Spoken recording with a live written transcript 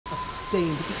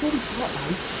steam, but before we start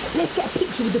those, let's get a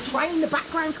picture with the train in the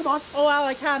background, come on. Oh, Al,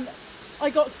 I can't. I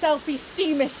got selfie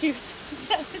steam issues.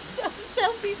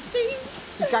 Selfie steam.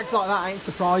 With gags like that, I ain't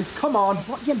surprised. Come on,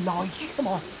 what you like, come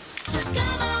on.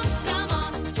 Come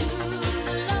on, to the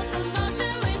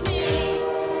locomotion with me.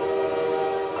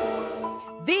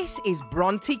 This is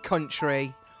Bronte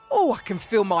country. Oh, I can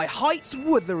feel my heights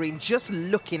wuthering just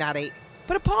looking at it.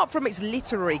 But apart from its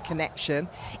literary connection,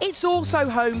 it's also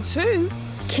home to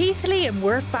Keighley and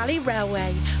Worth Valley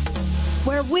Railway,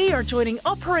 where we are joining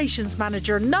Operations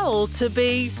Manager Noel to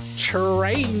be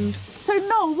trained. So,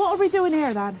 Noel, what are we doing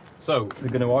here, then? So, we're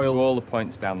going to oil all the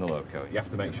points down the loco. You have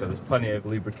to make sure there's plenty of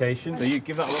lubrication. So you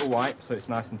give that a little wipe so it's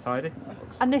nice and tidy.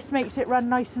 And this makes it run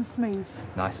nice and smooth.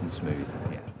 Nice and smooth,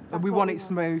 yeah. And we want it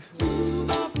smooth.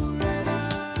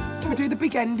 Can we do the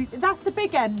big end? That's the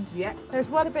big end. Yeah. There's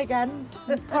one big end.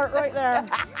 Part right there.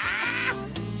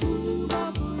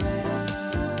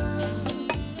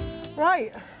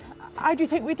 Right. How do you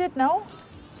think we did, Noel?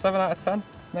 7 out of 10,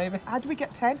 maybe. How do we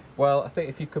get 10? Well, I think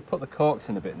if you could put the corks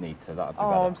in a bit neater, that'd be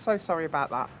better. Oh, I'm so sorry about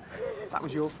that. That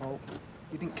was your fault.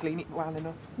 You didn't clean it well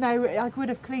enough. No, I would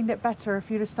have cleaned it better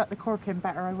if you'd have stuck the cork in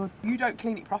better, I would. You don't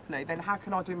clean it properly, then how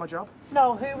can I do my job?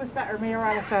 No, who was better, me or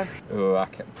Alison? Oh, I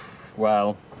can...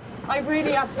 Well... I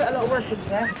really have put a lot of work into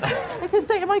this. Look at the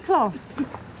state of my cloth.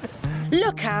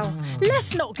 Look, Al,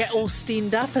 let's not get all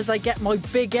steamed up as I get my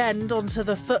big end onto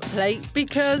the footplate,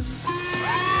 because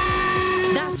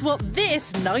that's what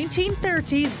this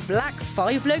 1930s Black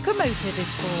 5 locomotive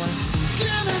is for.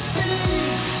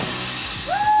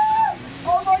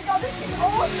 Oh my God, this is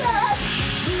awesome!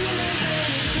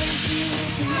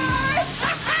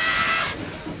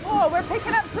 Oh, we're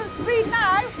picking up some speed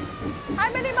now. How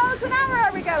many miles an hour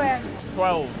are we going?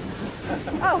 12.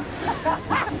 Oh.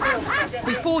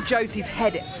 before Josie's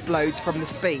head explodes from the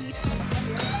speed.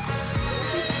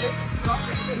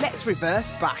 Let's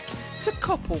reverse back to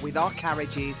couple with our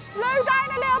carriages. Slow down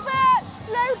a little bit.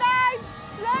 Slow down.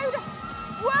 Slow down.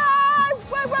 Whoa!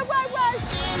 Whoa, whoa, whoa, whoa.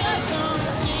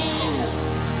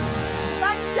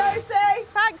 Thanks, Josie.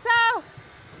 Thanks, Al.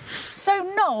 So,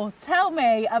 Noel, tell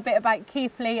me a bit about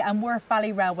Keighley and Worth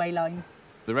Valley Railway Line.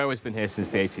 The railway's been here since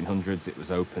the 1800s. It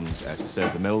was opened to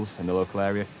serve the mills in the local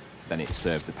area. Then it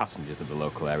served the passengers of the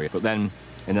local area. But then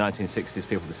in the 1960s,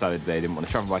 people decided they didn't want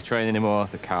to travel by train anymore.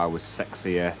 The car was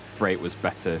sexier, freight was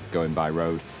better going by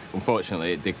road.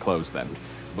 Unfortunately, it did close then.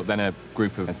 But then a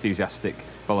group of enthusiastic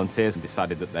volunteers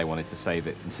decided that they wanted to save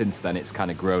it. And since then, it's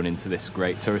kind of grown into this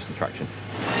great tourist attraction.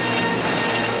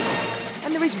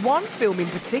 And there is one film in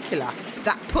particular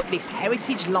that put this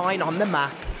heritage line on the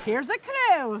map. Here's a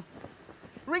clue.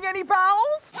 Ring any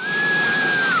bells?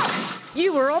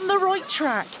 You were on the right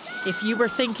track if you were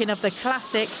thinking of the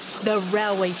classic The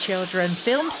Railway Children,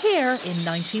 filmed here in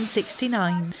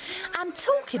 1969. And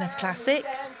talking of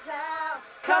classics...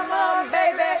 Come on,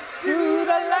 baby, do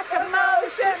the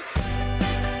locomotion.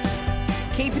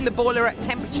 Keeping the boiler at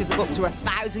temperatures of up to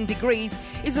 1,000 degrees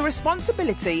is the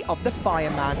responsibility of the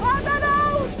fireman.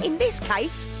 In this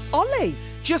case, Ollie.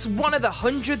 Just one of the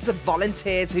hundreds of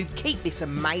volunteers who keep this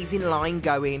amazing line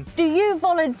going. Do you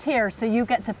volunteer so you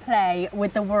get to play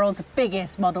with the world's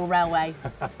biggest model railway?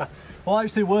 Well, I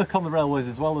actually work on the railways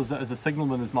as well as a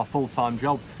signalman as my full-time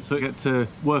job. So I get to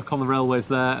work on the railways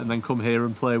there and then come here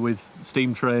and play with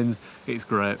steam trains. It's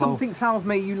great. Something tells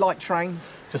me you like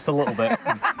trains. Just a little bit.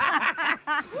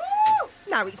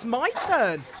 Now it's my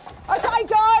turn. Okay,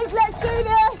 guys, let's do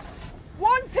this.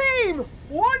 One team,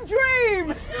 one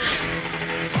dream.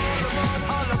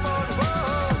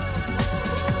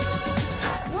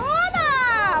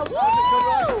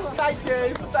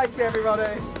 Thank you,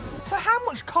 everybody. So how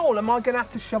much coal am I going to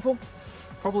have to shovel?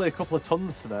 Probably a couple of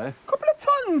tons today. A couple of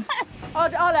tons?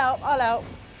 I'll help.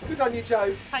 Good on you,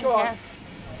 Joe. Thank Go you. on.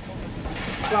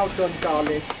 Well done,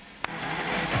 darling.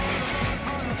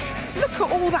 Look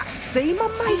at all that steam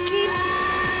I'm making.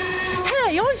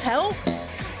 Hey, I'll help.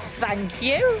 Thank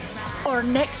you. Our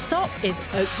next stop is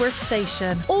Oakworth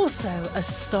Station, also a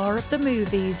star of the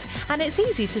movies, and it's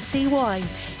easy to see why.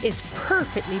 It's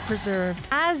perfectly preserved,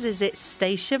 as is its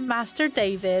station master,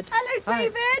 David. Hello,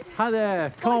 David. Hi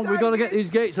there. Come on, we've got to get these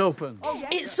gates open.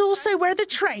 It's also where the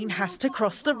train has to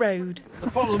cross the road, The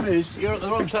problem is, you're at the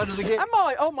wrong side of the gate. Am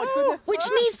I? Oh, my goodness. which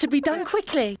needs to be done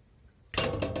quickly.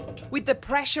 With the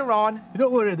pressure on, You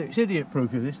don't worry, it's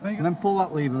idiot-proof, this. And then pull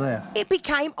that lever there. it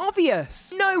became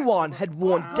obvious. No one had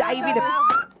warned David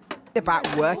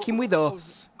about working with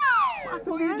us.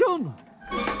 What have you done?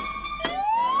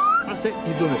 That's it,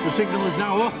 you've done it. The signal is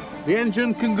now off. The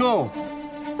engine can go.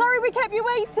 Sorry we kept you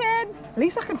waiting. At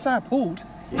least I can say I pulled.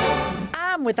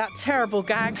 And with that terrible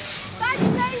gag. Thanks,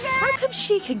 David. How come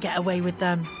she can get away with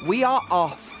them? We are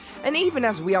off. And even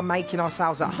as we are making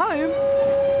ourselves at home...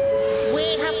 We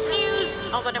have news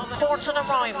of an important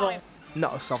arrival.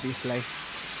 Not us, obviously.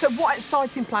 So what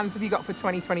exciting plans have you got for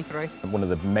 2023? One of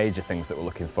the major things that we're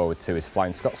looking forward to is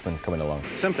Flying Scotsman coming along.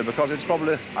 Simply because it's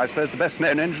probably, I suppose, the best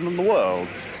netting engine in the world.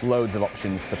 Loads of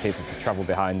options for people to travel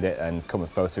behind it and come and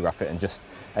photograph it and just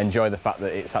enjoy the fact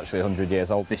that it's actually 100 years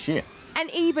old this year. And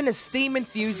even as steam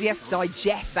enthusiasts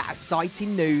digest that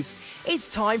exciting news, it's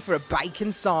time for a bacon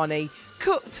sarnie,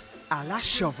 cooked a la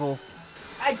shovel.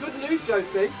 Hey, good news,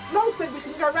 Josie. Mo said we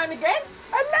can go round again.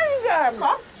 Amazing! Come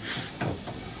on.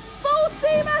 Full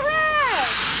steam ahead!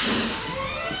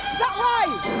 That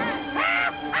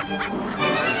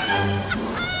way!